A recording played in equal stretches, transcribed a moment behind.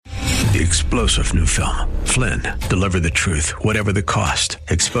The explosive new film, Flynn, Deliver the Truth, Whatever the Cost,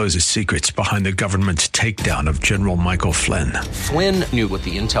 exposes secrets behind the government's takedown of General Michael Flynn. Flynn knew what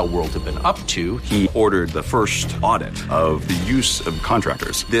the intel world had been up to. He ordered the first audit of the use of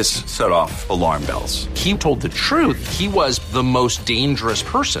contractors. This set off alarm bells. He told the truth. He was the most dangerous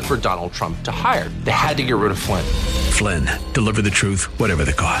person for Donald Trump to hire. They had to get rid of Flynn. Flynn, Deliver the Truth, Whatever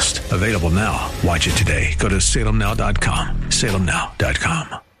the Cost. Available now. Watch it today. Go to salemnow.com.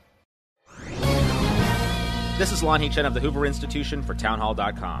 salemnow.com. This is Lanhee Chen of the Hoover Institution for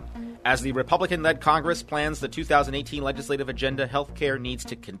townhall.com. As the Republican-led Congress plans the 2018 legislative agenda, health care needs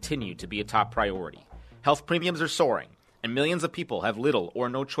to continue to be a top priority. Health premiums are soaring, and millions of people have little or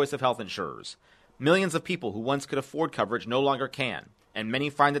no choice of health insurers. Millions of people who once could afford coverage no longer can, and many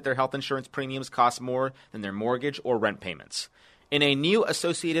find that their health insurance premiums cost more than their mortgage or rent payments. In a new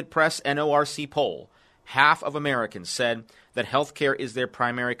Associated Press NORC poll, half of Americans said that health care is their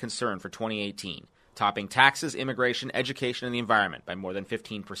primary concern for 2018. Topping taxes, immigration, education, and the environment by more than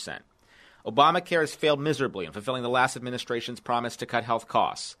 15%. Obamacare has failed miserably in fulfilling the last administration's promise to cut health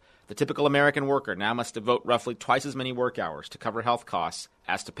costs. The typical American worker now must devote roughly twice as many work hours to cover health costs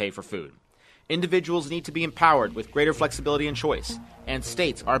as to pay for food. Individuals need to be empowered with greater flexibility and choice, and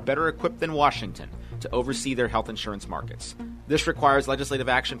states are better equipped than Washington to oversee their health insurance markets. This requires legislative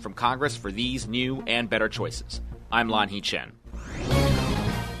action from Congress for these new and better choices. I'm Lanhee Chen.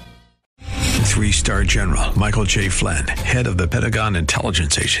 3-star General Michael J. Flynn, head of the Pentagon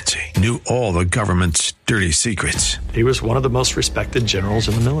Intelligence Agency, knew all the government's dirty secrets. He was one of the most respected generals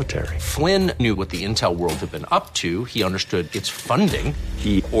in the military. Flynn knew what the intel world had been up to. He understood its funding.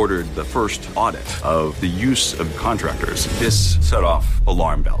 He ordered the first audit of the use of contractors. This set off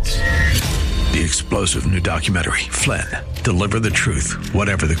alarm bells. The explosive new documentary, Flynn, Deliver the Truth,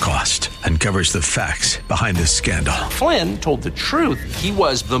 Whatever the Cost, uncovers the facts behind this scandal. Flynn told the truth. He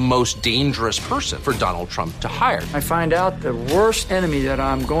was the most dangerous person for Donald Trump to hire. I find out the worst enemy that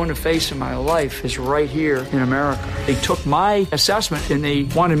I'm going to face in my life is right here in America. They took my assessment and they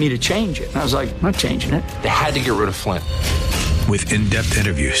wanted me to change it. And I was like, I'm not changing it. They had to get rid of Flynn. With in-depth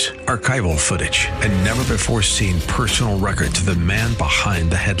interviews, archival footage, and never-before-seen personal records of the man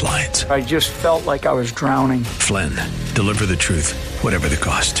behind the headlines. I just felt like I was drowning. Flynn, Deliver the Truth, Whatever the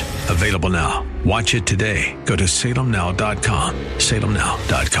Cost. Available now. Watch it today. Go to salemnow.com.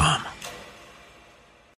 salemnow.com.